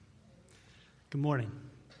Good morning.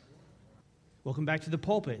 Welcome back to the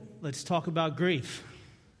pulpit. Let's talk about grief.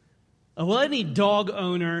 Well, any dog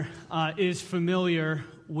owner is familiar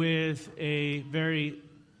with a very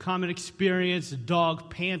common experience, a dog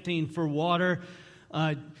panting for water.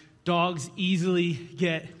 Dogs easily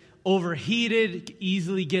get overheated,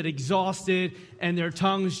 easily get exhausted, and their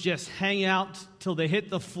tongues just hang out till they hit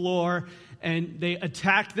the floor, and they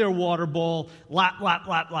attack their water bowl, lap, lap,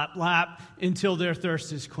 lap, lap, lap, until their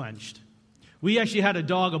thirst is quenched. We actually had a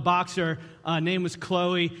dog, a boxer, name was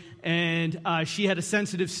Chloe, and she had a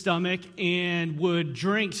sensitive stomach and would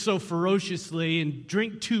drink so ferociously and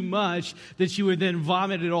drink too much that she would then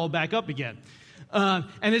vomit it all back up again. And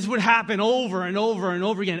this would happen over and over and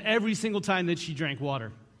over again every single time that she drank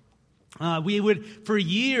water. We would, for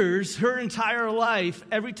years, her entire life,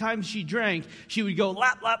 every time she drank, she would go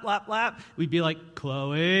lap, lap, lap, lap. We'd be like,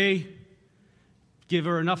 Chloe, give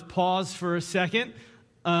her enough pause for a second.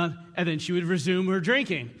 And then she would resume her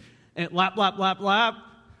drinking. And lap, lap, lap, lap.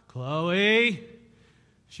 Chloe.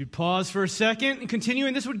 She'd pause for a second and continue,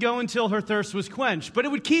 and this would go until her thirst was quenched. But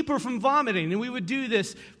it would keep her from vomiting, and we would do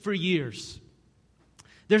this for years.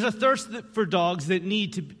 There's a thirst for dogs that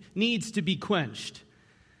needs to be quenched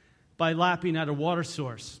by lapping at a water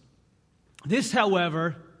source. This,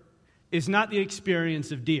 however, is not the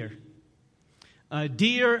experience of deer.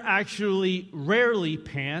 Deer actually rarely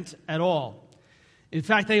pant at all. In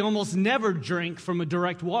fact, they almost never drink from a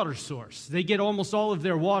direct water source. They get almost all of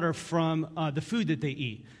their water from the food that they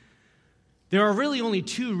eat. There are really only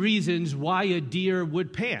two reasons why a deer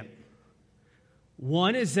would pant.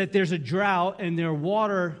 One is that there's a drought and their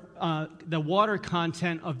water, the water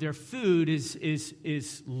content of their food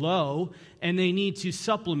is low, and they need to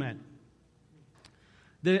supplement.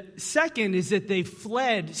 The second is that they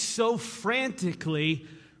fled so frantically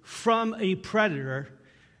from a predator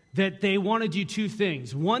that they want to do two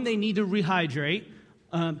things. One, they need to rehydrate.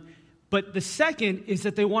 But the second is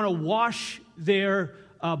that they want to wash their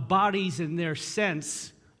bodies and their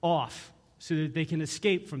scents off so that they can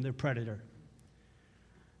escape from their predator.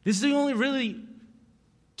 This is the only really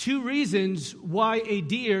two reasons why a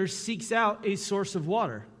deer seeks out a source of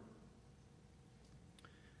water.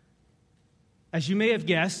 As you may have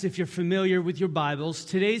guessed, if you're familiar with your Bibles,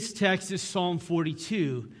 today's text is Psalm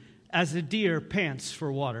 42, as a deer pants for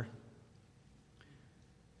water.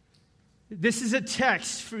 This is a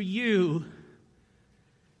text for you,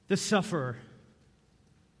 the sufferer.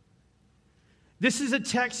 This is a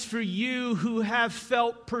text for you who have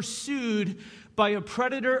felt pursued by a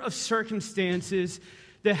predator of circumstances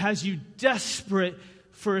that has you desperate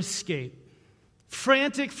for escape,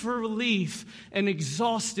 frantic for relief, and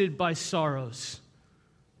exhausted by sorrows.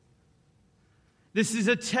 This is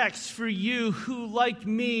a text for you who, like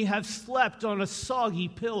me, have slept on a soggy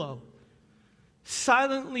pillow,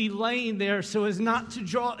 silently laying there so as not to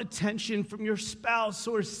draw attention from your spouse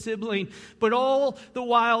or sibling, but all the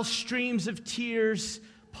while streams of tears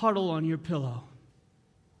puddle on your pillow.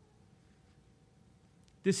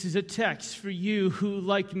 This is a text for you who,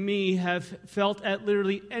 like me, have felt at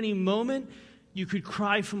literally any moment you could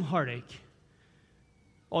cry from heartache.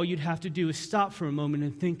 All you'd have to do is stop for a moment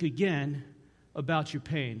and think again about your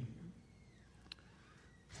pain.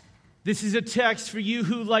 This is a text for you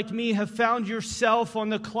who, like me, have found yourself on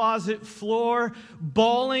the closet floor,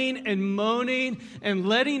 bawling and moaning and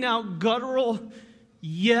letting out guttural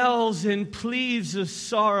yells and pleas of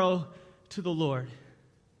sorrow to the Lord.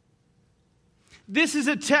 This is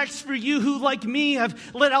a text for you who, like me,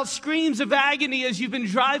 have let out screams of agony as you've been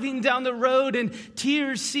driving down the road and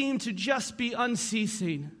tears seem to just be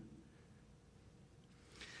unceasing.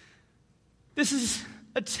 This is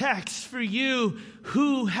a text for you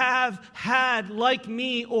who have had, like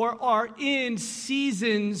me, or are in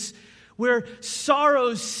seasons where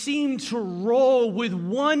sorrows seem to roll with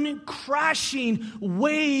one crashing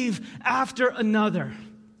wave after another.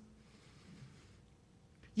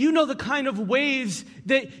 You know the kind of waves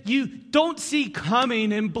that you don't see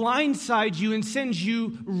coming and blindside you and sends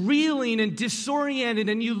you reeling and disoriented,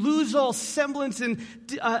 and you lose all semblance and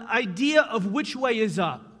idea of which way is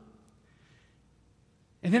up.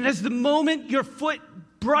 And then as the moment your foot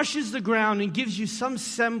brushes the ground and gives you some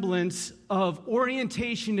semblance of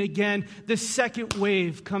orientation again, the second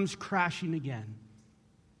wave comes crashing again.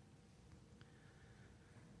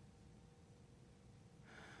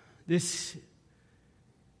 This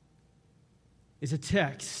is a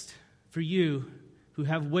text for you who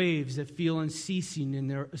have waves that feel unceasing in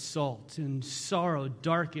their assault, and sorrow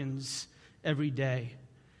darkens every day.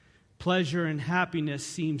 Pleasure and happiness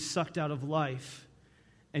seem sucked out of life,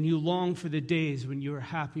 and you long for the days when you are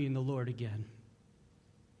happy in the Lord again.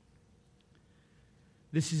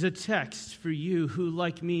 This is a text for you who,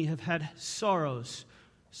 like me, have had sorrows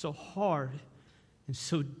so hard and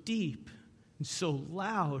so deep and so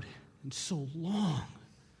loud and so long.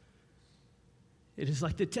 It is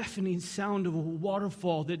like the deafening sound of a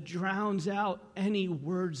waterfall that drowns out any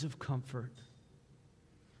words of comfort.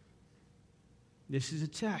 This is a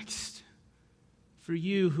text for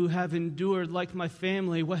you who have endured, like my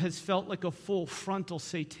family, what has felt like a full frontal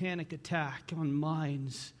satanic attack on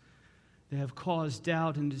minds that have caused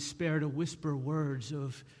doubt and despair to whisper words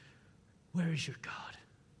of, "Where is your God?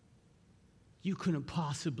 You couldn't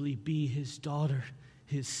possibly be his daughter,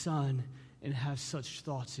 his son, and have such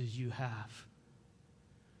thoughts as you have."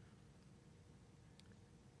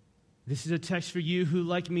 This is a text for you who,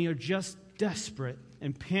 like me, are just desperate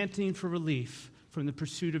and panting for relief from the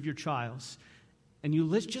pursuit of your trials. And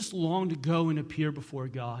you just long to go and appear before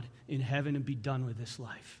God in heaven and be done with this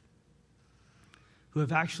life. Who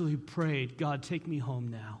have actually prayed, "God, take me home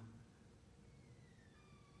now."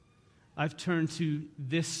 I've turned to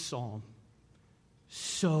this psalm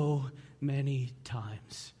so many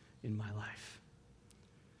times in my life.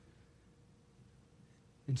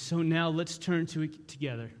 And so now let's turn to it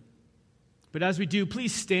together. But as we do,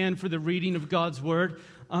 please stand for the reading of God's word.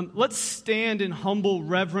 Let's stand in humble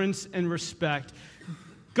reverence and respect.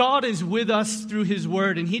 God is with us through his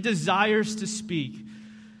word, and he desires to speak.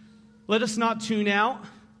 Let us not tune out,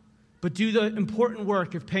 but do the important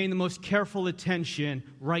work of paying the most careful attention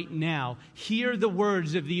right now. Hear the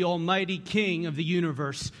words of the Almighty King of the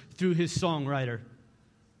universe through his songwriter.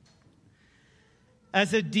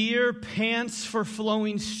 As a deer pants for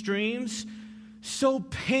flowing streams, so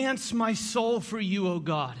pants my soul for you, O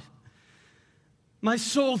God. My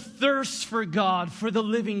soul thirsts for God, for the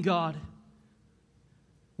living God.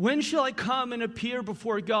 When shall I come and appear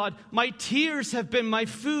before God? My tears have been my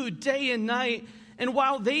food day and night. And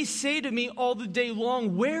while they say to me all the day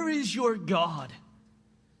long, "Where is your God?"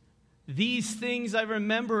 These things I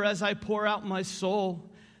remember as I pour out my soul.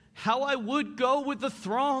 How I would go with the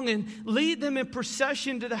throng and lead them in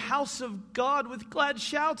procession to the house of God with glad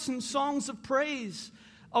shouts and songs of praise,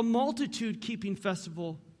 a multitude keeping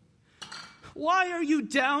festival. Why are you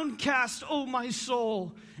downcast, O my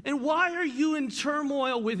soul? And why are you in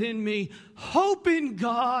turmoil within me? Hope in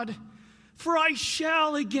God, for I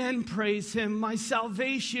shall again praise him, my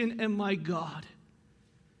salvation and my God.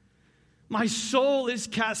 My soul is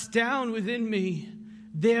cast down within me.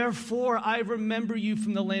 Therefore, I remember you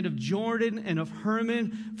from the land of Jordan and of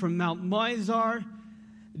Hermon, from Mount Mizar.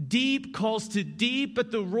 Deep calls to deep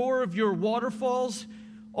at the roar of your waterfalls.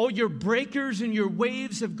 All your breakers and your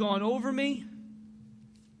waves have gone over me.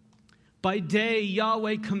 By day,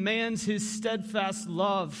 Yahweh commands his steadfast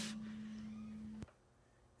love.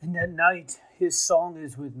 And at night, his song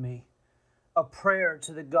is with me, a prayer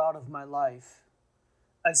to the God of my life.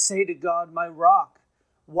 I say to God, my rock,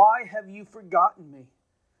 why have you forgotten me?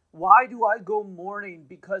 Why do I go mourning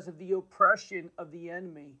because of the oppression of the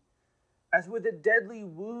enemy? As with a deadly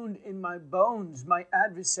wound in my bones, my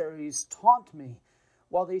adversaries taunt me,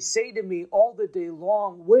 while they say to me all the day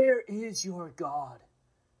long, "Where is your God?"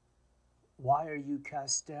 Why are you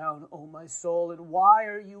cast down, O my soul, and why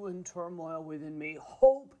are you in turmoil within me?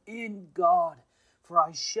 Hope in God, for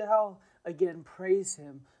I shall again praise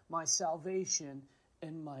him, my salvation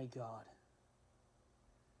and my God.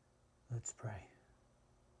 Let's pray.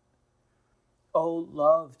 O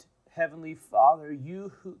loved Heavenly Father, you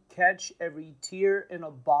who catch every tear in a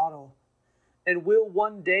bottle and will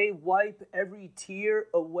one day wipe every tear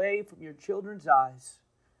away from your children's eyes,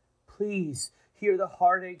 please hear the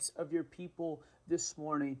heartaches of your people this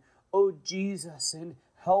morning. O Jesus and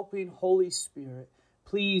helping Holy Spirit,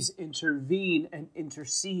 please intervene and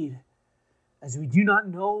intercede as we do not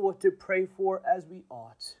know what to pray for as we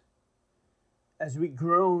ought. As we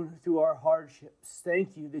groan through our hardships,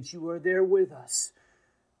 thank you that you are there with us.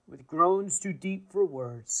 With groans too deep for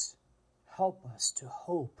words, help us to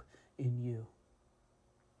hope in you.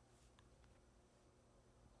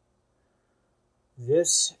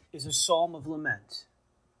 This is a psalm of lament.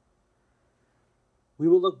 We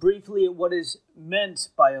will look briefly at what is meant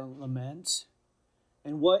by a lament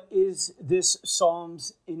and what is this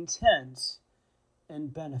psalm's intent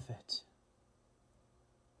and benefit.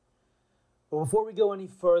 But before we go any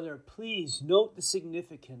further, please note the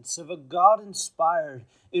significance of a God-inspired,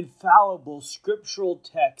 infallible scriptural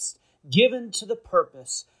text given to the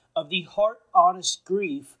purpose of the heart-honest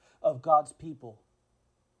grief of God's people.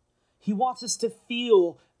 He wants us to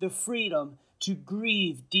feel the freedom to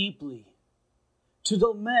grieve deeply, to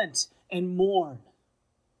lament and mourn.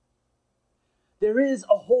 There is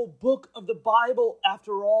a whole book of the Bible,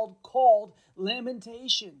 after all, called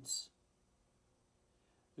Lamentations.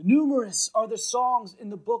 Numerous are the songs in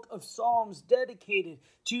the book of Psalms dedicated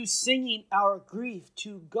to singing our grief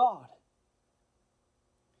to God.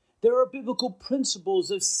 There are biblical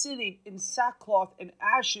principles of sitting in sackcloth and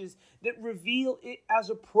ashes that reveal it as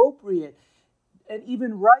appropriate and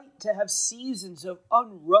even right to have seasons of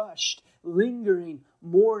unrushed, lingering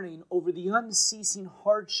mourning over the unceasing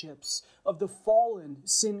hardships of the fallen,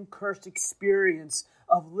 sin-cursed experience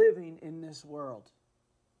of living in this world.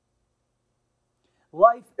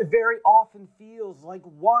 Life very often feels like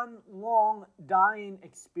one long dying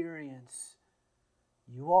experience.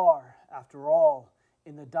 You are, after all,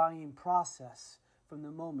 in the dying process from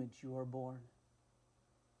the moment you are born.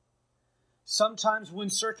 Sometimes when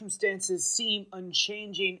circumstances seem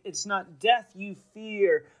unchanging, it's not death you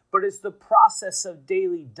fear, but it's the process of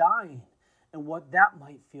daily dying and what that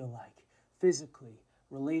might feel like, physically,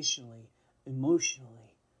 relationally,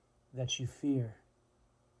 emotionally, that you fear.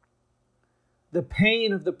 The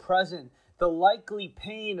pain of the present, the likely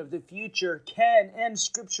pain of the future can, and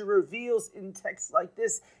Scripture reveals in texts like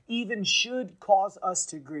this, even should cause us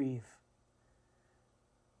to grieve.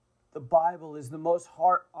 The Bible is the most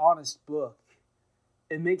heart-honest book.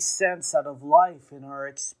 It makes sense out of life and our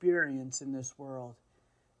experience in this world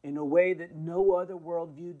in a way that no other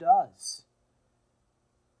worldview does.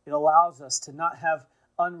 It allows us to not have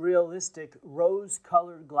unrealistic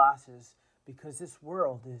rose-colored glasses because this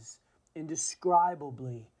world is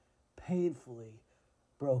indescribably, painfully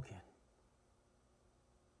broken.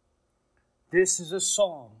 This is a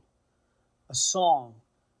song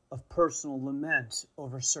of personal lament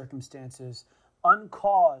over circumstances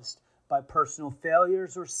uncaused by personal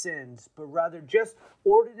failures or sins, but rather just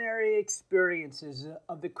ordinary experiences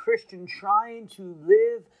of the Christian trying to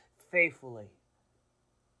live faithfully.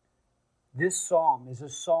 This psalm is a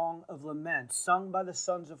song of lament sung by the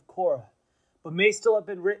sons of Korah, but may still have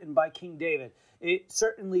been written by King David. It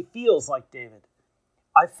certainly feels like David.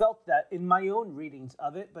 I felt that in my own readings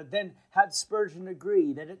of it, but then had Spurgeon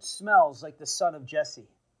agree that it smells like the son of Jesse.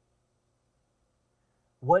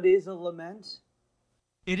 What is a lament?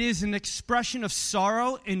 It is an expression of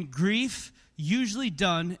sorrow and grief, usually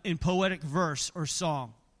done in poetic verse or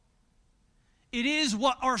song. It is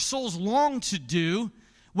what our souls long to do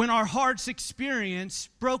when our hearts experience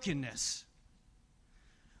brokenness.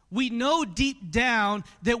 We know deep down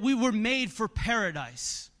that we were made for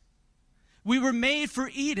paradise. We were made for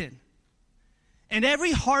Eden. And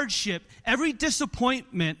every hardship, every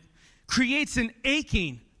disappointment creates an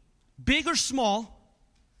aching, big or small,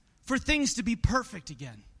 for things to be perfect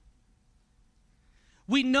again.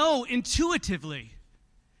 We know intuitively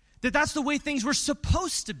that that's the way things were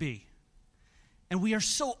supposed to be. And we are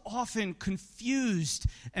so often confused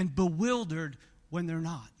and bewildered when they're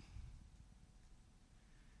not.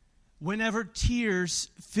 Whenever tears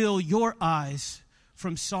fill your eyes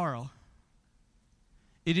from sorrow,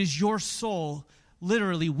 it is your soul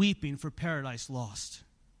literally weeping for paradise lost.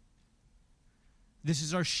 This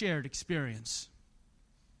is our shared experience.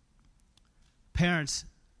 Parents,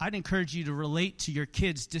 I'd encourage you to relate to your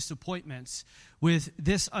kids' disappointments with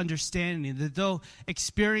this understanding that though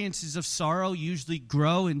experiences of sorrow usually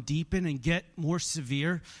grow and deepen and get more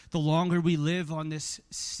severe the longer we live on this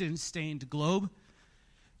sin-stained globe,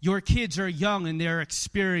 your kids are young in their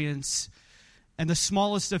experience, and the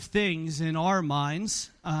smallest of things in our minds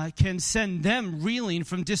can send them reeling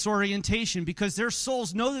from disorientation because their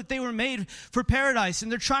souls know that they were made for paradise,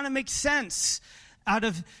 and they're trying to make sense out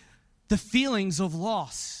of the feelings of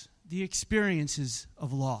loss, the experiences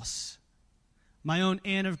of loss. My own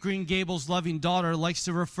Anne of Green Gables' loving daughter likes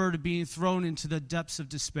to refer to being thrown into the depths of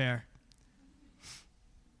despair.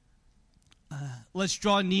 Let's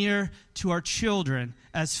draw near to our children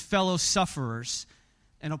as fellow sufferers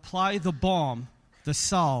and apply the balm, the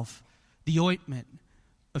salve, the ointment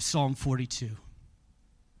of Psalm 42.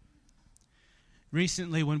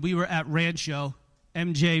 Recently, when we were at Rancho,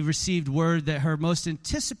 MJ received word that her most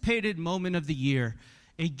anticipated moment of the year,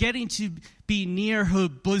 a getting to be near her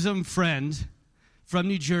bosom friend from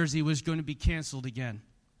New Jersey, was going to be canceled again.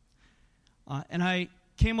 And I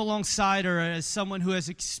came alongside her as someone who has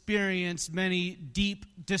experienced many deep,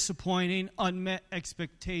 disappointing, unmet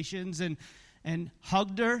expectations and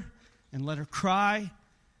hugged her and let her cry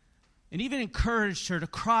and even encouraged her to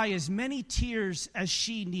cry as many tears as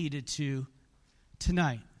she needed to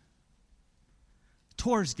tonight.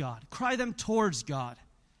 Towards God. Cry them towards God.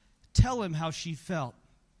 Tell him how she felt.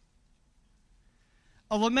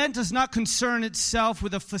 A lament does not concern itself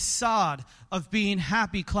with a facade of being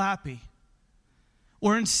happy-clappy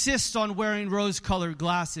or insist on wearing rose-colored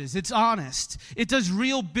glasses. It's honest. It does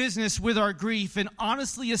real business with our grief and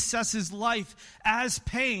honestly assesses life as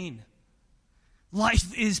pain.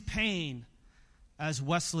 Life is pain, as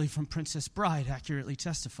Wesley from Princess Bride accurately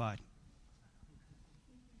testified.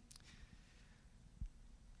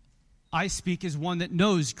 I speak as one that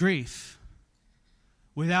knows grief.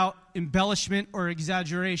 Without embellishment or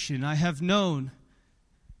exaggeration, I have known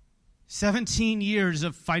 17 years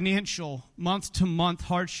of financial month-to-month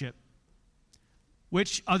hardship,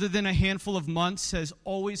 which, other than a handful of months, has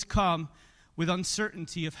always come with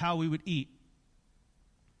uncertainty of how we would eat.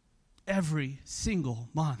 Every single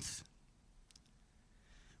month.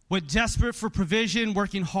 When desperate for provision,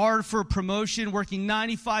 working hard for a promotion, working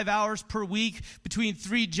 95 hours per week between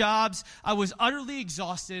 3 jobs, I was utterly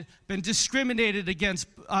exhausted, been discriminated against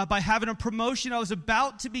by having a promotion I was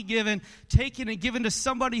about to be given, taken and given to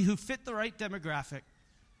somebody who fit the right demographic.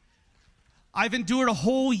 I've endured a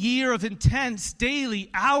whole year of intense, daily,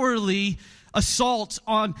 hourly assault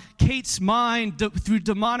on Kate's mind through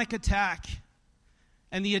demonic attack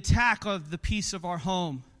and the attack of the peace of our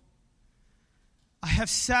home. I have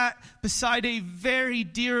sat beside a very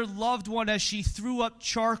dear loved one as she threw up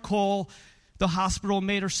charcoal the hospital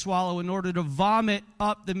made her swallow in order to vomit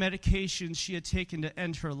up the medications she had taken to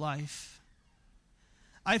end her life.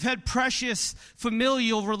 I've had precious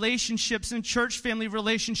familial relationships and church family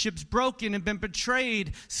relationships broken and been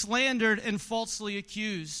betrayed, slandered, and falsely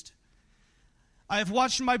accused. I have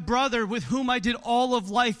watched my brother, with whom I did all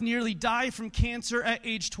of life, nearly die from cancer at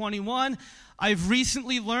age 21. I've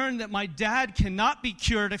recently learned that my dad cannot be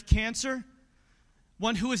cured of cancer,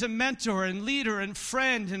 one who is a mentor and leader and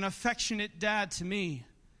friend and affectionate dad to me.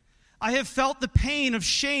 I have felt the pain of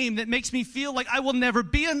shame that makes me feel like I will never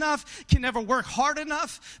be enough, can never work hard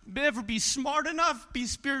enough, never be smart enough, be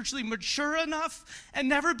spiritually mature enough, and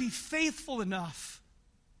never be faithful enough.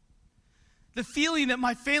 The feeling that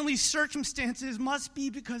my family's circumstances must be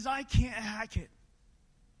because I can't hack it.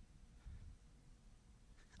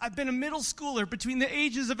 I've been a middle schooler between the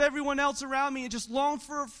ages of everyone else around me and just longed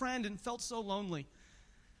for a friend and felt so lonely.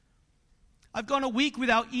 I've gone a week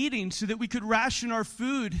without eating so that we could ration our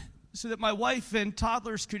food so that my wife and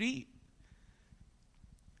toddlers could eat.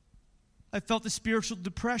 I felt the spiritual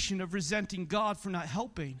depression of resenting God for not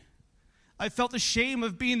helping. I felt the shame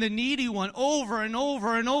of being the needy one over and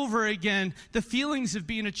over and over again, the feelings of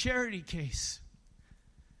being a charity case.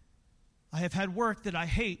 I have had work that I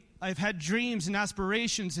hate. I have had dreams and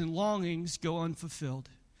aspirations and longings go unfulfilled.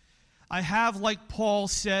 I have, like Paul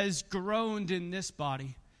says, groaned in this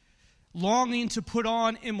body, longing to put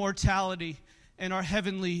on immortality and our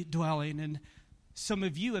heavenly dwelling. And some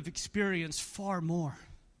of you have experienced far more.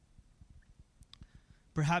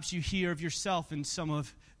 Perhaps you hear of yourself in some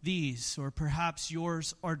of these, or perhaps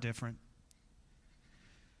yours are different.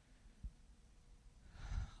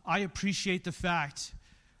 I appreciate the fact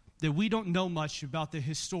that we don't know much about the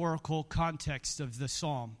historical context of the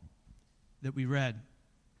psalm that we read,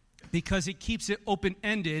 because it keeps it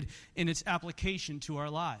open-ended in its application to our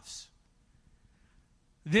lives.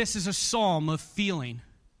 This is a psalm of feeling.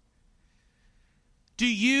 Do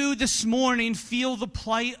you this morning feel the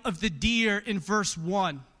plight of the deer in verse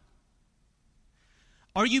 1?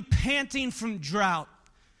 Are you panting from drought?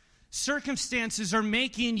 Circumstances are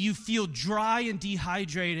making you feel dry and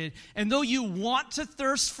dehydrated. And though you want to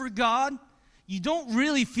thirst for God, you don't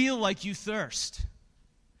really feel like you thirst.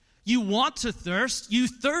 You want to thirst. You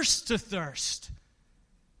thirst to thirst.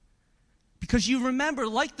 Because you remember,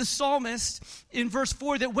 like the psalmist in verse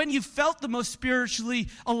 4, that when you felt the most spiritually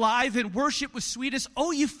alive and worship was sweetest,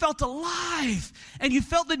 you felt alive. And you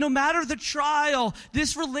felt that no matter the trial,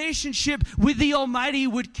 this relationship with the Almighty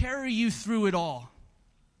would carry you through it all.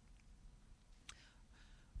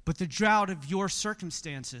 But the drought of your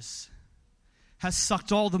circumstances has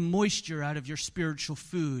sucked all the moisture out of your spiritual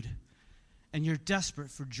food, and you're desperate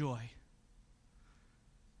for joy.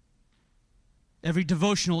 Every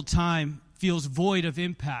devotional time feels void of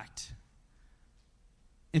impact.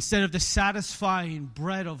 Instead of the satisfying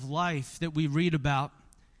bread of life that we read about,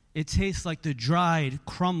 it tastes like the dried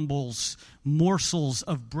crumbles, morsels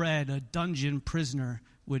of bread a dungeon prisoner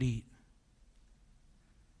would eat.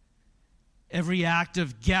 Every act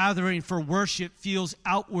of gathering for worship feels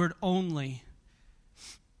outward only.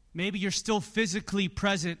 Maybe you're still physically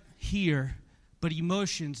present here, but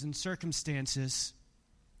emotions and circumstances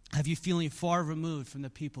have you feeling far removed from the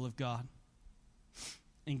people of God.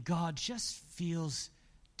 And God just feels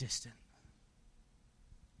distant.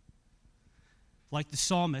 Like the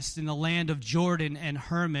psalmist in the land of Jordan and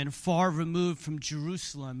Hermon, far removed from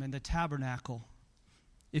Jerusalem and the tabernacle.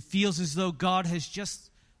 It feels as though God has just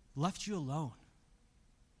left you alone.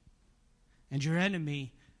 And your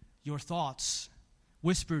enemy, your thoughts,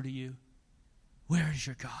 whisper to you, where is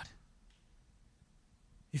your God?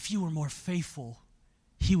 If you were more faithful,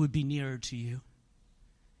 he would be nearer to you.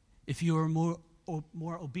 If you were more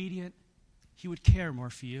obedient, he would care more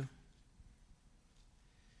for you.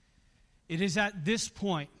 It is at this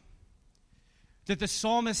point that the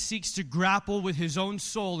psalmist seeks to grapple with his own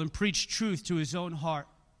soul and preach truth to his own heart.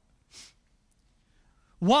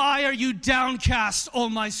 Why are you downcast, O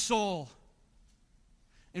my soul?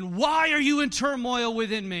 And why are you in turmoil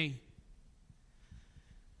within me?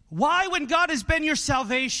 Why, when God has been your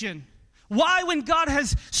salvation? Why, when God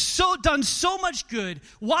has done so much good?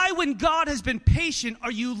 Why, when God has been patient,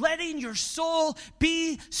 are you letting your soul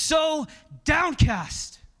be so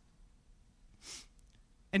downcast?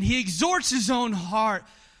 And he exhorts his own heart,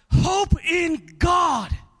 hope in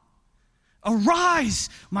God. Arise,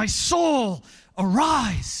 my soul,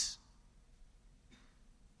 arise.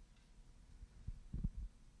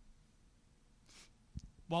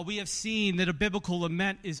 While we have seen that a biblical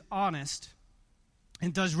lament is honest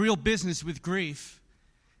and does real business with grief,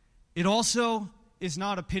 it also is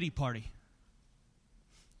not a pity party.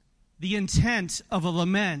 The intent of a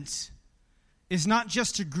lament is not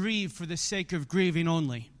just to grieve for the sake of grieving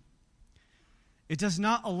only. It does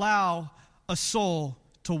not allow a soul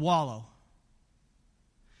to wallow.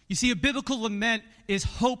 You see, a biblical lament is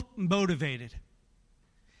hope motivated.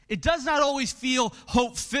 It does not always feel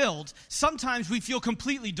hope-filled. Sometimes we feel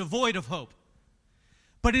completely devoid of hope.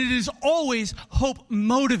 But it is always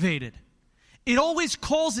hope-motivated. It always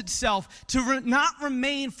calls itself to not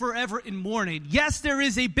remain forever in mourning. Yes, there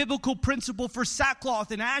is a biblical principle for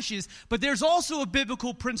sackcloth and ashes, but there's also a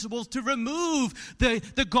biblical principle to remove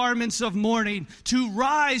the garments of mourning, to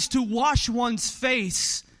rise, to wash one's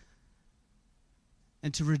face,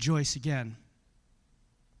 and to rejoice again.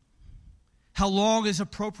 How long is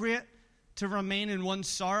appropriate to remain in one's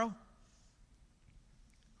sorrow?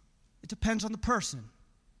 It depends on the person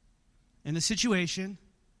and the situation.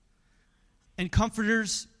 And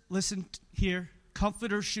comforters, listen here,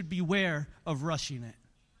 comforters should beware of rushing it.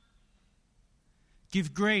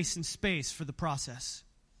 Give grace and space for the process.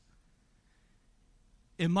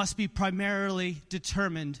 It must be primarily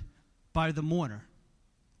determined by the mourner.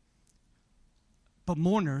 But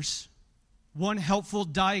mourners, one helpful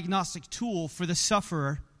diagnostic tool for the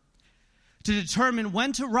sufferer to determine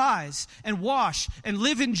when to rise and wash and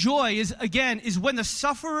live in joy is when the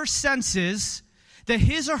sufferer senses that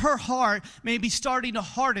his or her heart may be starting to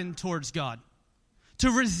harden towards God,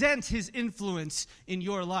 to resent his influence in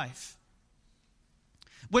your life.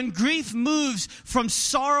 When grief moves from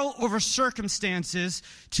sorrow over circumstances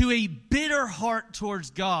to a bitter heart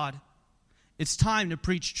towards God, it's time to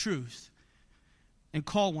preach truth and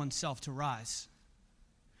call oneself to rise.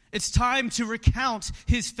 It's time to recount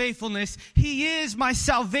his faithfulness. He is my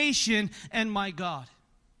salvation and my God.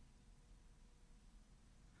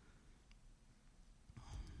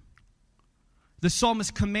 The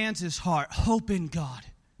psalmist commands his heart, hope in God.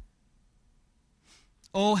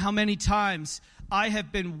 Oh, how many times I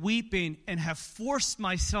have been weeping and have forced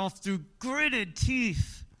myself through gritted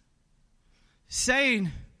teeth, saying,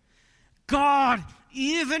 God,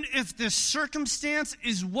 even if this circumstance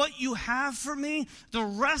is what you have for me the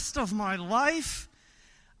rest of my life,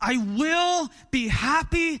 I will be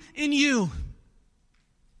happy in you.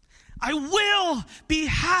 I will be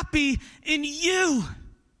happy in you.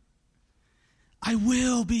 I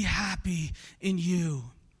will be happy in you.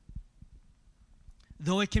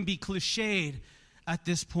 Though it can be cliched at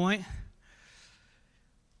this point,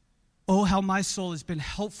 oh, how my soul has been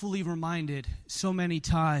helpfully reminded so many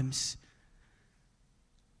times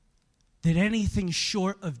that anything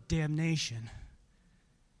short of damnation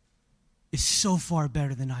is so far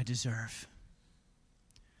better than I deserve.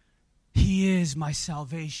 He is my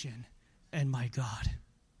salvation and my God.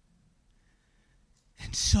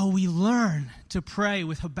 And so we learn to pray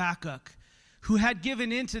with Habakkuk, who had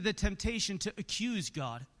given in to the temptation to accuse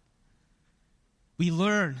God. We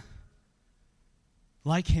learn,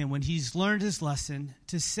 like him, when he's learned his lesson,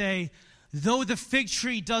 to say, though the fig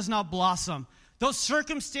tree does not blossom, though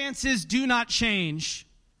circumstances do not change,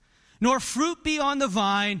 nor fruit be on the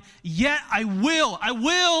vine, yet I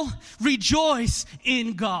will rejoice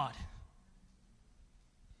in God.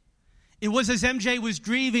 It was as MJ was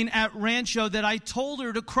grieving at Rancho that I told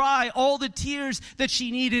her to cry all the tears that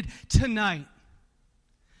she needed tonight.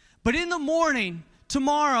 But in the morning,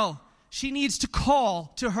 tomorrow, she needs to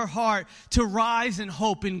call to her heart to rise and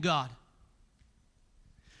hope in God.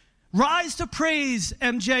 Rise to praise,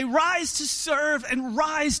 MJ. Rise to serve and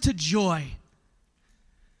rise to joy.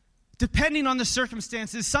 depending on the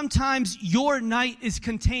circumstances, sometimes your night is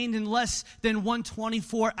contained in less than one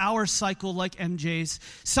 24-hour cycle like MJ's.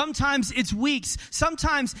 Sometimes it's weeks.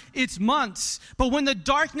 Sometimes it's months. But when the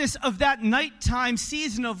darkness of that nighttime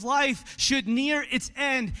season of life should near its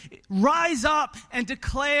end, rise up and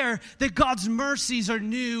declare that God's mercies are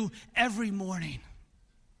new every morning.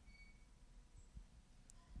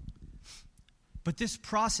 But this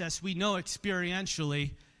process, we know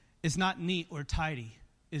experientially, is not neat or tidy,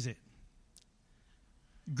 is it?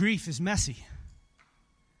 Grief is messy.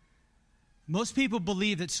 Most people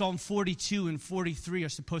believe that Psalm 42 and 43 are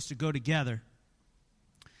supposed to go together.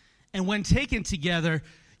 And when taken together,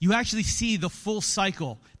 you actually see the full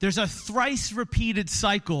cycle. There's a thrice repeated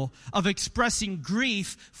cycle of expressing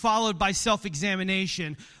grief followed by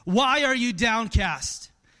self-examination. Why are you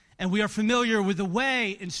downcast? And we are familiar with the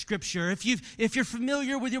way in Scripture. If you're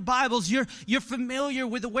familiar with your Bibles, you're familiar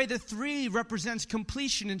with the way the 3 represents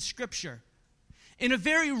completion in Scripture. In a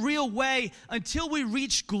very real way, until we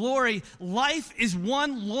reach glory, life is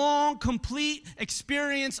one long, complete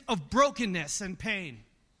experience of brokenness and pain.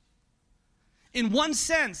 In one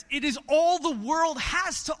sense, it is all the world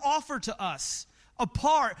has to offer to us,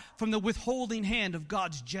 apart from the withholding hand of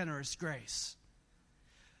God's generous grace.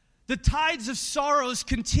 The tides of sorrows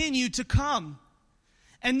continue to come.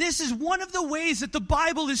 And this is one of the ways that the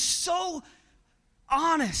Bible is so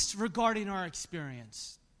honest regarding our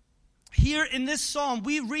experience. Here in this psalm,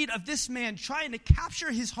 we read of this man trying to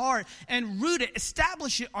capture his heart and root it,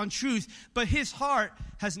 establish it on truth, but his heart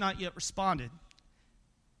has not yet responded.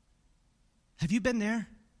 Have you been there?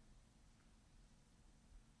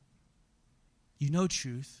 You know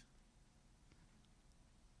truth.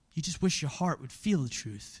 You just wish your heart would feel the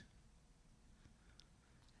truth.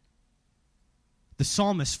 The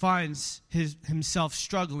psalmist finds himself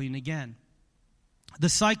struggling again. The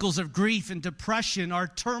cycles of grief and depression are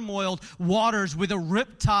turmoiled waters with a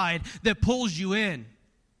riptide that pulls you in.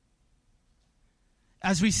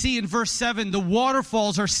 As we see in verse 7, the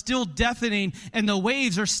waterfalls are still deafening and the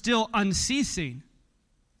waves are still unceasing.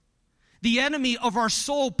 The enemy of our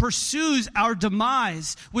soul pursues our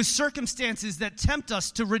demise with circumstances that tempt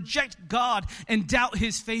us to reject God and doubt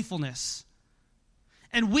His faithfulness.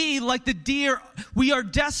 And we, like the deer, we are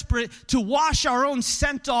desperate to wash our own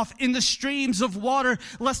scent off in the streams of water,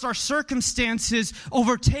 lest our circumstances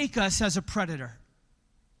overtake us as a predator.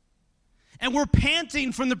 And we're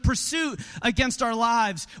panting from the pursuit against our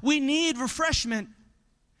lives. We need refreshment.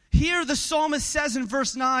 Here the psalmist says in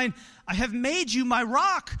verse 9, I have made you my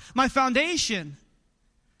rock, my foundation.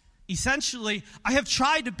 Essentially, I have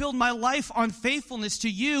tried to build my life on faithfulness to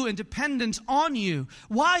you and dependence on you.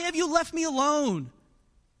 Why have you left me alone?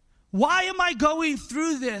 Why am I going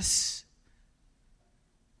through this?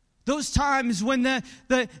 Those times when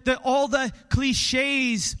all the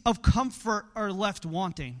cliches of comfort are left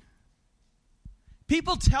wanting.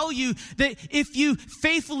 People tell you that if you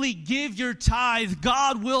faithfully give your tithe,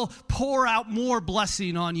 God will pour out more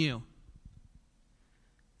blessing on you.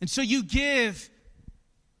 And so you give,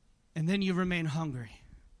 and then you remain hungry.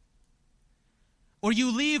 Or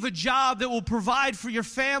you leave a job that will provide for your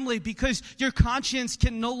family because your conscience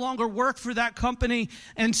can no longer work for that company.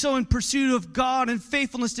 And so in pursuit of God and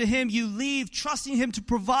faithfulness to Him, you leave trusting Him to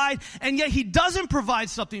provide, and yet He doesn't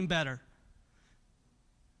provide something better.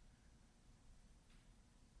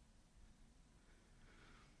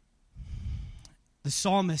 The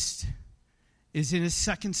psalmist is in his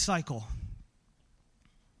second cycle.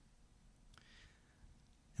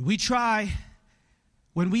 We try,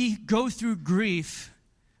 when we go through grief,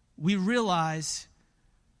 we realize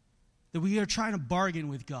that we are trying to bargain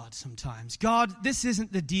with God sometimes. God, this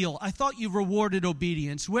isn't the deal. I thought you rewarded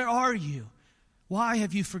obedience. Where are you? Why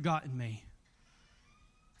have you forgotten me?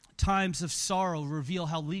 Times of sorrow reveal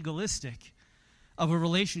how legalistic of a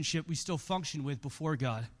relationship we still function with before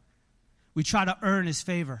God. We try to earn His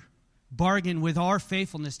favor, bargain with our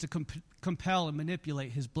faithfulness to compel and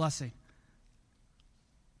manipulate His blessing.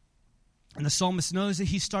 And the psalmist knows that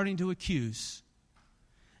he's starting to accuse.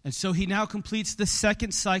 And so he now completes the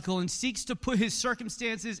second cycle and seeks to put his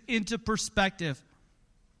circumstances into perspective.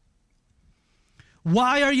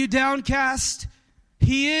 Why are you downcast?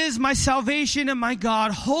 He is my salvation and my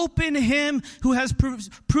God. Hope in Him who has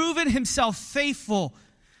proven Himself faithful.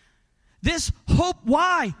 This hope,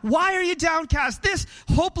 why? Why are you downcast? This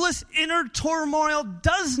hopeless inner turmoil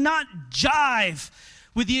does not jive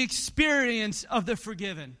with the experience of the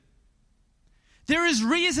forgiven. There is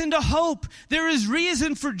reason to hope. There is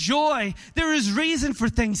reason for joy. There is reason for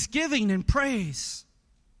thanksgiving and praise.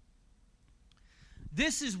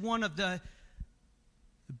 This is one of the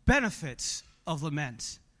benefits of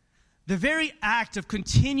lament. The very act of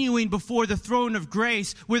continuing before the throne of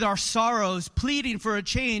grace with our sorrows, pleading for a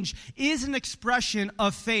change, is an expression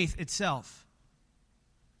of faith itself.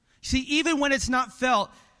 See, even when it's not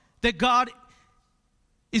felt that God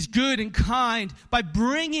is good and kind, by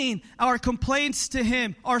bringing our complaints to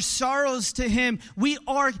Him, our sorrows to Him, we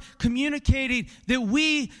are communicating that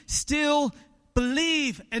we still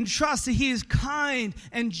believe and trust that He is kind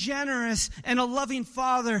and generous and a loving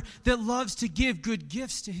Father that loves to give good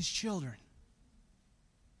gifts to His children.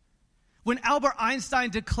 When Albert Einstein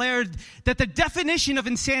declared that the definition of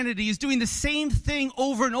insanity is doing the same thing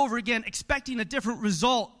over and over again, expecting a different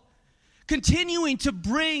result, continuing to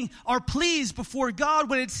bring our pleas before God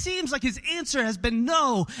when it seems like His answer has been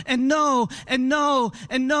no, and no, and no,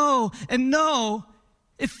 and no, and no,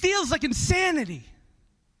 it feels like insanity.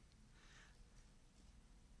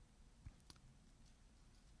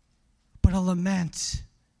 But a lament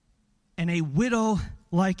and a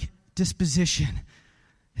widow-like disposition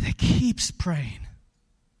that keeps praying,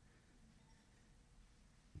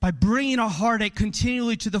 by bringing our heartache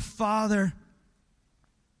continually to the Father,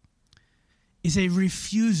 is a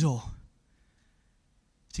refusal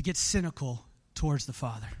to get cynical towards the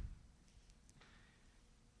Father.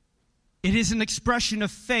 It is an expression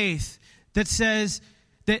of faith that says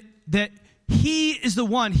that He is the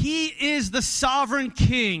one, He is the sovereign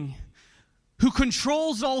King who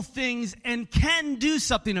controls all things and can do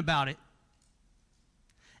something about it,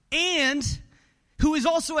 and who is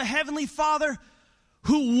also a heavenly Father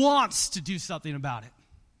who wants to do something about it.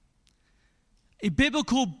 A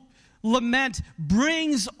biblical lament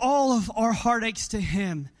brings all of our heartaches to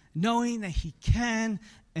Him, knowing that He can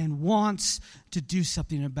and wants to do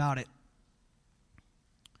something about it.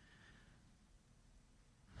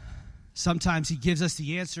 Sometimes He gives us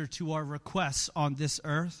the answer to our requests on this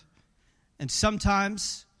earth, and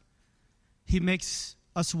sometimes He makes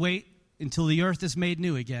us wait until the earth is made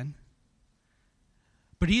new again.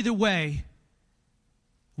 But either way,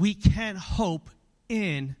 we can hope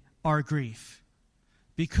in our grief,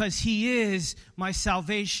 because He is my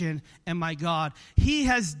salvation and my God. He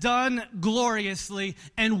has done gloriously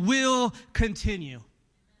and will continue.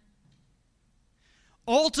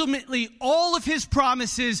 Ultimately, all of His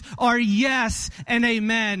promises are yes and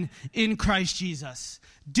amen in Christ Jesus.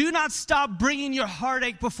 Do not stop bringing your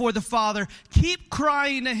heartache before the Father. Keep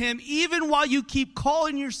crying to Him, even while you keep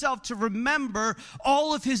calling yourself to remember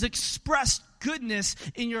all of His expressed goodness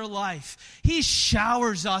in your life. He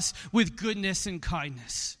showers us with goodness and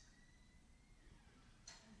kindness.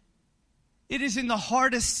 It is in the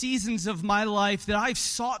hardest seasons of my life that I've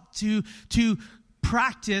sought to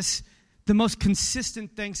practice the most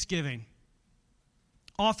consistent thanksgiving.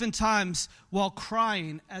 Oftentimes, while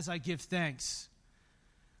crying as I give thanks.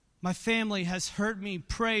 My family has heard me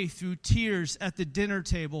pray through tears at the dinner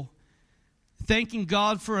table, thanking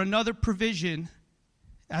God for another provision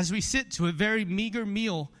as we sit to a very meager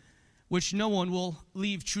meal, which no one will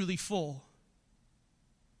leave truly full.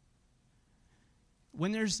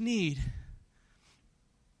 When there's need,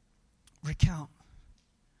 recount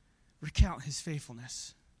His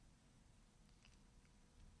faithfulness.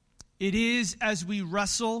 It is as we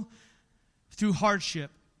wrestle through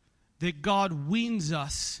hardship that God weans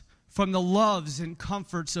us from the loves and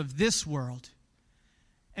comforts of this world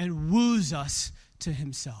and woos us to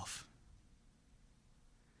Himself.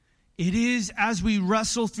 It is as we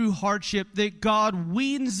wrestle through hardship that God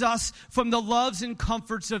weans us from the loves and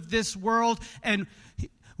comforts of this world and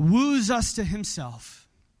woos us to Himself.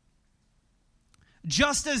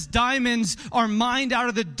 Just as diamonds are mined out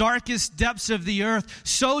of the darkest depths of the earth,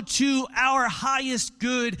 so too our highest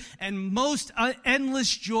good and most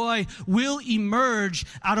endless joy will emerge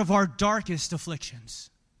out of our darkest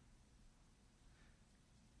afflictions.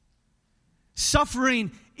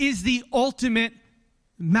 Suffering is the ultimate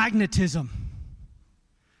magnetism.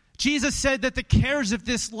 Jesus said that the cares of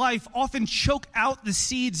this life often choke out the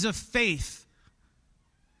seeds of faith.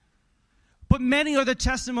 But many are the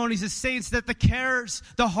testimonies of saints that the cares,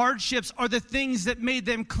 the hardships, are the things that made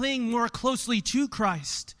them cling more closely to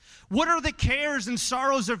Christ. What are the cares and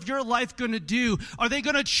sorrows of your life going to do? Are they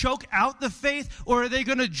going to choke out the faith, or are they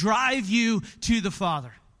going to drive you to the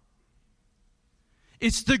Father?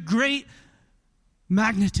 It's the great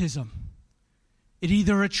magnetism. It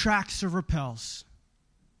either attracts or repels.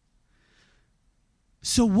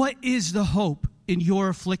 So what is the hope in your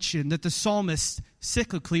affliction that the psalmist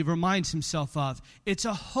cyclically reminds himself of? It's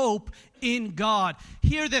a hope in God.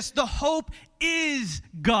 Hear this, the hope is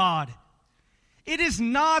God. It is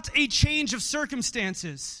not a change of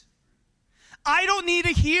circumstances. I don't need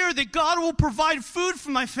to hear that God will provide food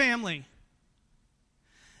for my family.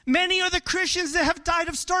 Many are the Christians that have died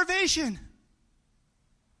of starvation.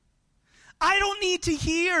 I don't need to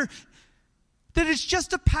hear that it's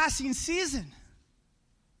just a passing season.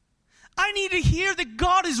 I need to hear that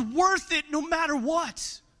God is worth it no matter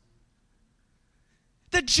what.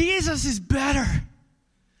 That Jesus is better.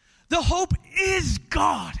 The hope is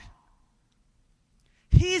God.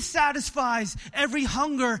 He satisfies every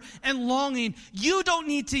hunger and longing. You don't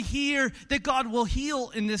need to hear that God will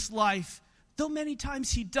heal in this life, though many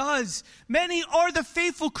times he does. Many are the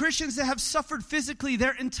faithful Christians that have suffered physically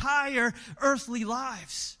their entire earthly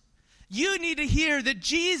lives. You need to hear that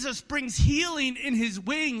Jesus brings healing in his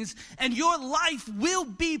wings, and your life will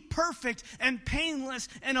be perfect and painless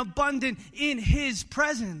and abundant in his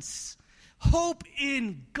presence. Hope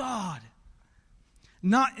in God,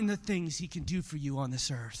 not in the things he can do for you on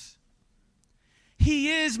this earth. He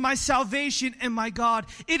is my salvation and my God.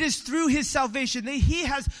 It is through his salvation that he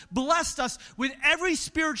has blessed us with every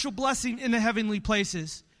spiritual blessing in the heavenly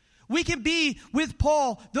places. We can be with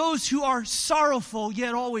Paul, those who are sorrowful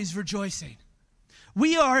yet always rejoicing.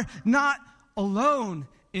 We are not alone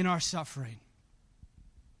in our suffering.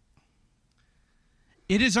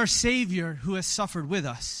 It is our Savior who has suffered with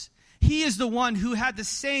us. He is the one who had the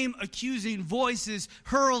same accusing voices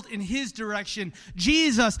hurled in his direction.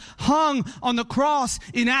 Jesus hung on the cross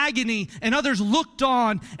in agony, and others looked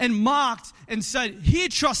on and mocked and said, he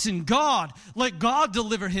trusts in God. Let God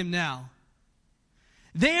deliver him now.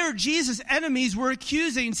 There, Jesus' enemies were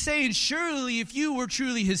accusing, saying, surely if you were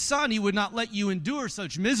truly his son, he would not let you endure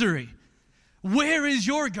such misery. Where is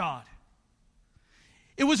your God?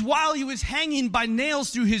 It was while he was hanging by nails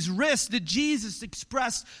through his wrists that Jesus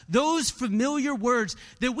expressed those familiar words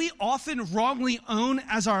that we often wrongly own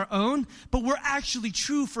as our own, but were actually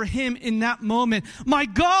true for him in that moment. My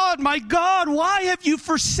God, why have you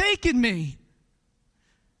forsaken me?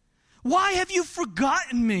 Why have you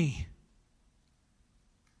forgotten me?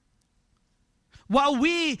 While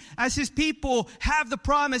we, as his people, have the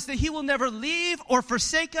promise that he will never leave or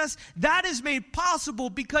forsake us, that is made possible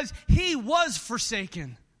because he was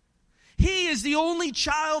forsaken. He is the only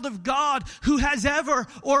child of God who has ever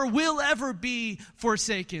or will ever be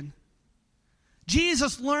forsaken.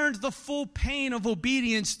 Jesus learned the full pain of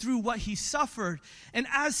obedience through what he suffered. And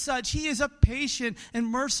as such, he is a patient and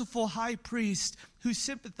merciful high priest who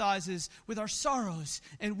sympathizes with our sorrows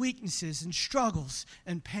and weaknesses and struggles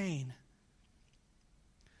and pain.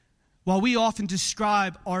 While we often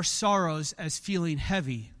describe our sorrows as feeling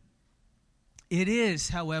heavy, it is,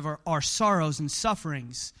 however, our sorrows and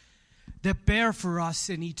sufferings that bear for us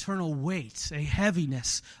an eternal weight, a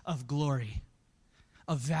heaviness of glory,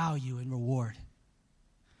 of value and reward,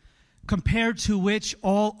 compared to which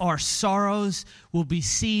all our sorrows will be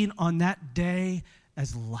seen on that day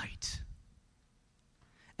as light.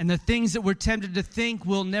 And the things that we're tempted to think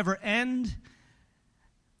will never end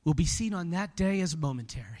will be seen on that day as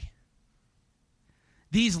momentary.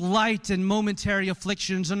 These light and momentary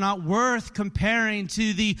afflictions are not worth comparing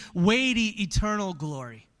to the weighty eternal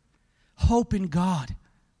glory. Hope in God,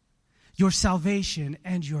 your salvation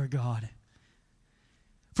and your God.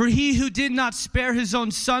 For he who did not spare his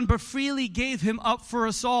own son, but freely gave him up for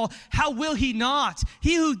us all, how will he not?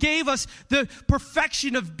 He who gave us the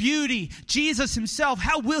perfection of beauty, Jesus himself,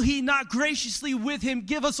 how will he not graciously with him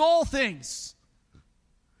give us all things?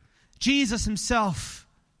 Jesus himself,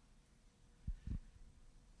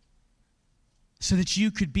 so that you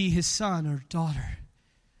could be his son or daughter.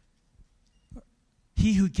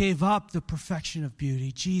 He who gave up the perfection of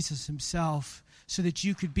beauty, Jesus himself, so that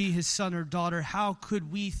you could be his son or daughter. How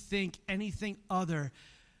could we think anything other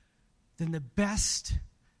than the best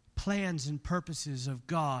plans and purposes of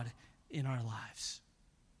God in our lives?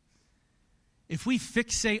 If we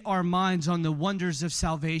fixate our minds on the wonders of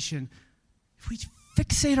salvation, if we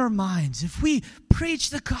fixate our minds, if we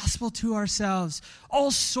preach the gospel to ourselves, all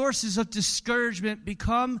sources of discouragement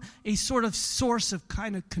become a sort of source of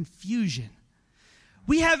kind of confusion.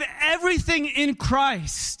 We have everything in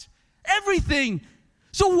Christ. Everything.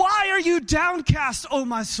 So why are you downcast, O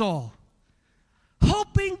my soul?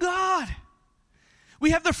 Hope in God.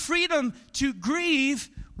 We have the freedom to grieve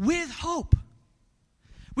with hope.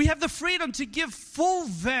 We have the freedom to give full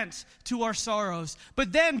vent to our sorrows,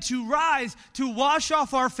 but then to rise, to wash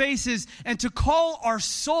off our faces, and to call our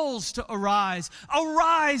souls to arise.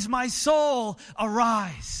 Arise, my soul,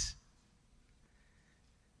 arise.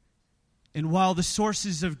 And while the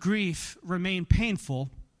sources of grief remain painful,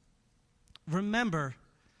 remember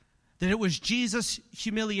that it was Jesus'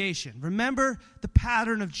 humiliation. Remember the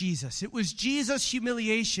pattern of Jesus. It was Jesus'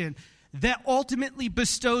 humiliation that ultimately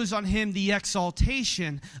bestows on him the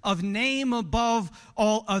exaltation of name above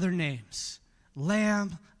all other names.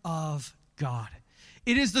 Lamb of God.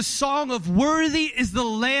 It is the song of worthy is the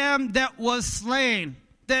Lamb that was slain,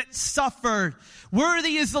 that suffered.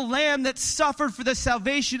 Worthy is the Lamb that suffered for the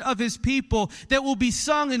salvation of his people, that will be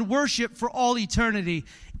sung in worship for all eternity.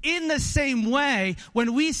 In the same way,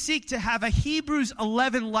 when we seek to have a Hebrews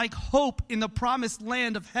 11-like hope in the promised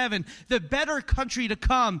land of heaven, the better country to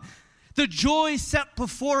come, the joy set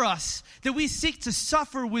before us, that we seek to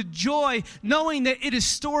suffer with joy, knowing that it is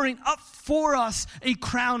storing up for us a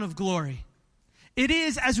crown of glory. It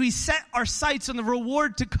is as we set our sights on the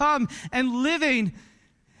reward to come and living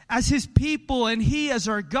as his people and he as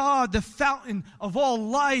our God, the fountain of all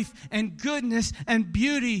life and goodness and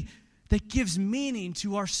beauty that gives meaning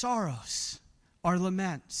to our sorrows, our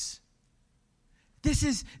laments. This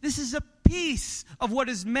is a piece of what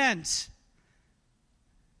is meant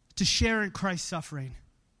to share in Christ's suffering.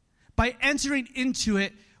 By entering into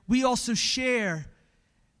it, we also share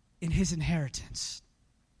in his inheritance.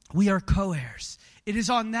 We are co-heirs. It is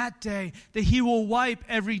on that day that he will wipe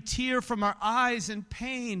every tear from our eyes, and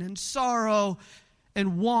pain and sorrow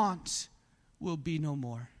and want will be no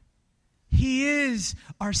more. He is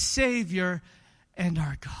our Savior and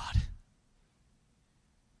our God.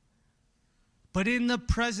 But in the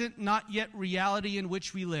present, not yet reality in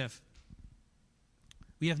which we live,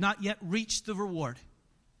 we have not yet reached the reward.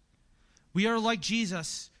 We are like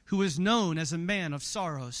Jesus, who is known as a man of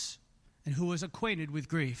sorrows and who was acquainted with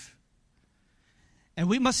grief. And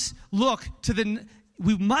we must look to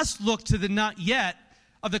the not yet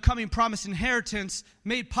of the coming promised inheritance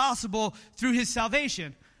made possible through his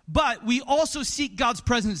salvation. But we also seek God's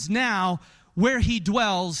presence now, where he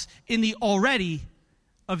dwells in the already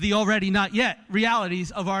not yet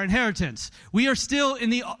realities of our inheritance. We are still in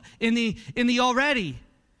the already.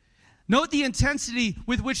 Note the intensity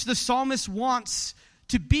with which the psalmist wants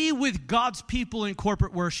to be with God's people in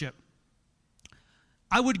corporate worship.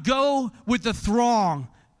 I would go with the throng,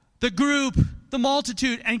 the group, the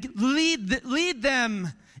multitude, and lead them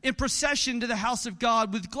in procession to the house of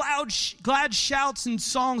God with glad shouts and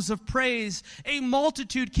songs of praise, a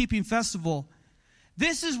multitude keeping festival.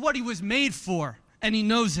 This is what he was made for, and he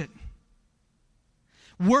knows it.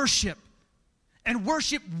 Worship, and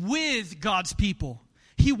worship with God's people.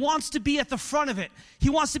 He wants to be at the front of it. He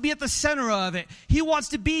wants to be at the center of it. He wants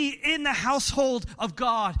to be in the household of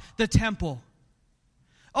God, the temple.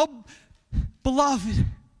 Oh, beloved,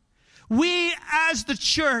 we as the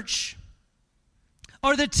church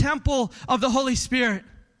are the temple of the Holy Spirit,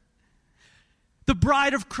 the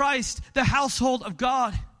bride of Christ, the household of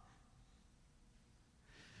God.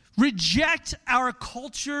 Reject our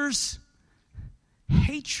culture's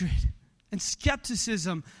hatred and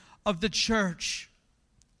skepticism of the church.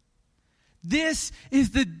 This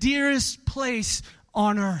is the dearest place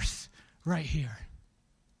on earth right here.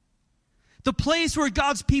 The place where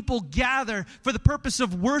God's people gather for the purpose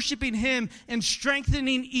of worshiping him and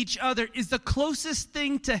strengthening each other is the closest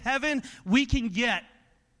thing to heaven we can get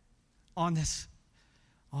on this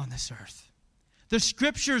earth. The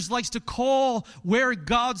scriptures likes to call where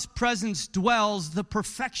God's presence dwells the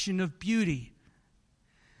perfection of beauty.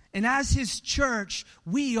 And as his church,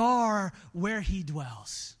 we are where he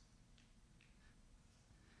dwells.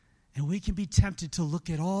 And we can be tempted to look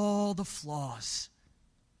at all the flaws.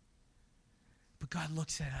 But God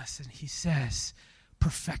looks at us and he says,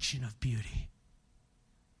 perfection of beauty.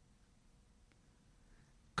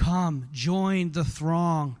 Come, join the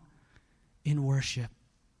throng in worship.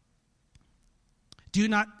 Do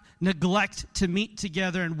not neglect to meet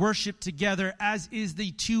together and worship together, as is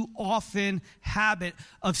the too often habit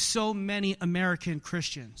of so many American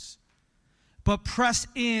Christians. But press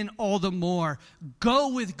in all the more.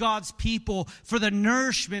 Go with God's people for the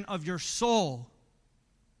nourishment of your soul.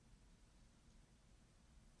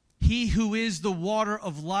 He who is the water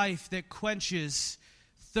of life that quenches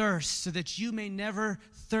thirst, so that you may never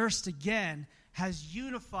thirst again, has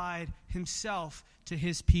unified himself to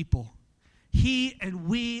his people. He and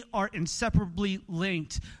we are inseparably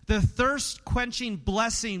linked. The thirst-quenching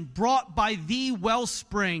blessing brought by the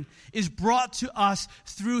wellspring is brought to us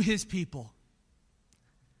through his people.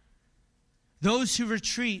 Those who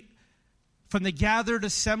retreat from the gathered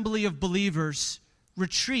assembly of believers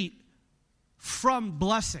retreat from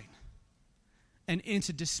blessing and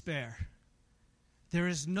into despair. There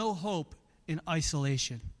is no hope in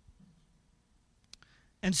isolation.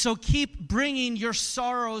 And so keep bringing your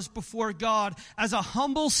sorrows before God as a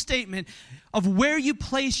humble statement of where you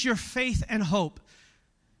place your faith and hope.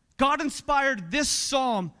 God inspired this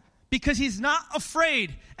psalm because he's not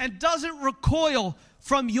afraid and doesn't recoil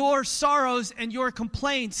from your sorrows and your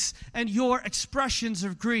complaints and your expressions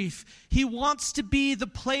of grief. He wants to be the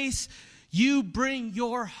place You bring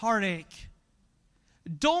your heartache.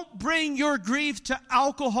 Don't bring your grief to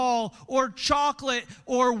alcohol or chocolate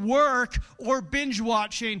or work or binge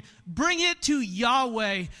watching. Bring it to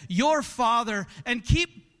Yahweh, your Father, and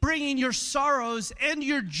keep bringing your sorrows and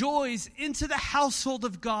your joys into the household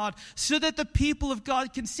of God so that the people of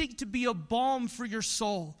God can seek to be a balm for your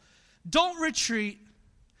soul. Don't retreat.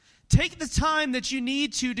 Take the time that you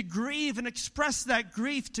need to grieve and express that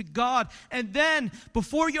grief to God. And then,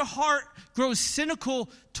 before your heart grows cynical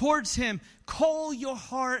towards Him, call your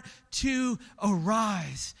heart to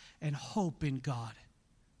arise and hope in God.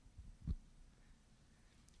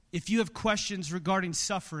 If you have questions regarding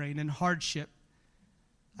suffering and hardship,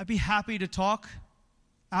 I'd be happy to talk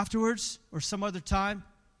afterwards or some other time.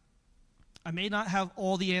 I may not have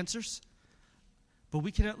all the answers, but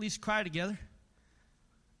we can at least cry together.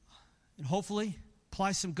 And hopefully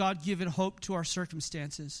apply some God-given hope to our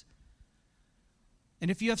circumstances.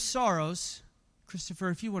 And if you have sorrows, Christopher,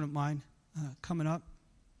 if you wouldn't mind coming up.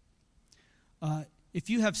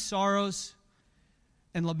 If you have sorrows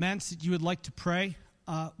and laments that you would like to pray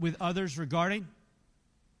with others regarding,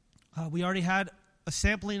 we already had a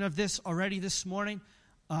sampling of this already this morning.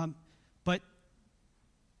 But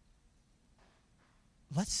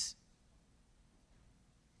let's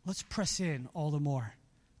press in all the more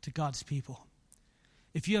to God's people.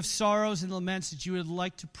 If you have sorrows and laments that you would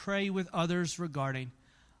like to pray with others regarding,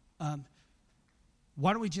 why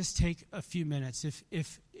don't we just take a few minutes?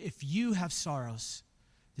 If you have sorrows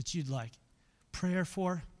that you'd like prayer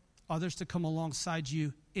for, others to come alongside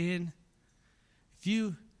you in, if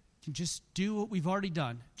you can just do what we've already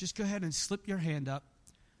done, just go ahead and slip your hand up,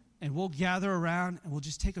 and we'll gather around and we'll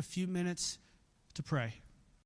just take a few minutes to pray.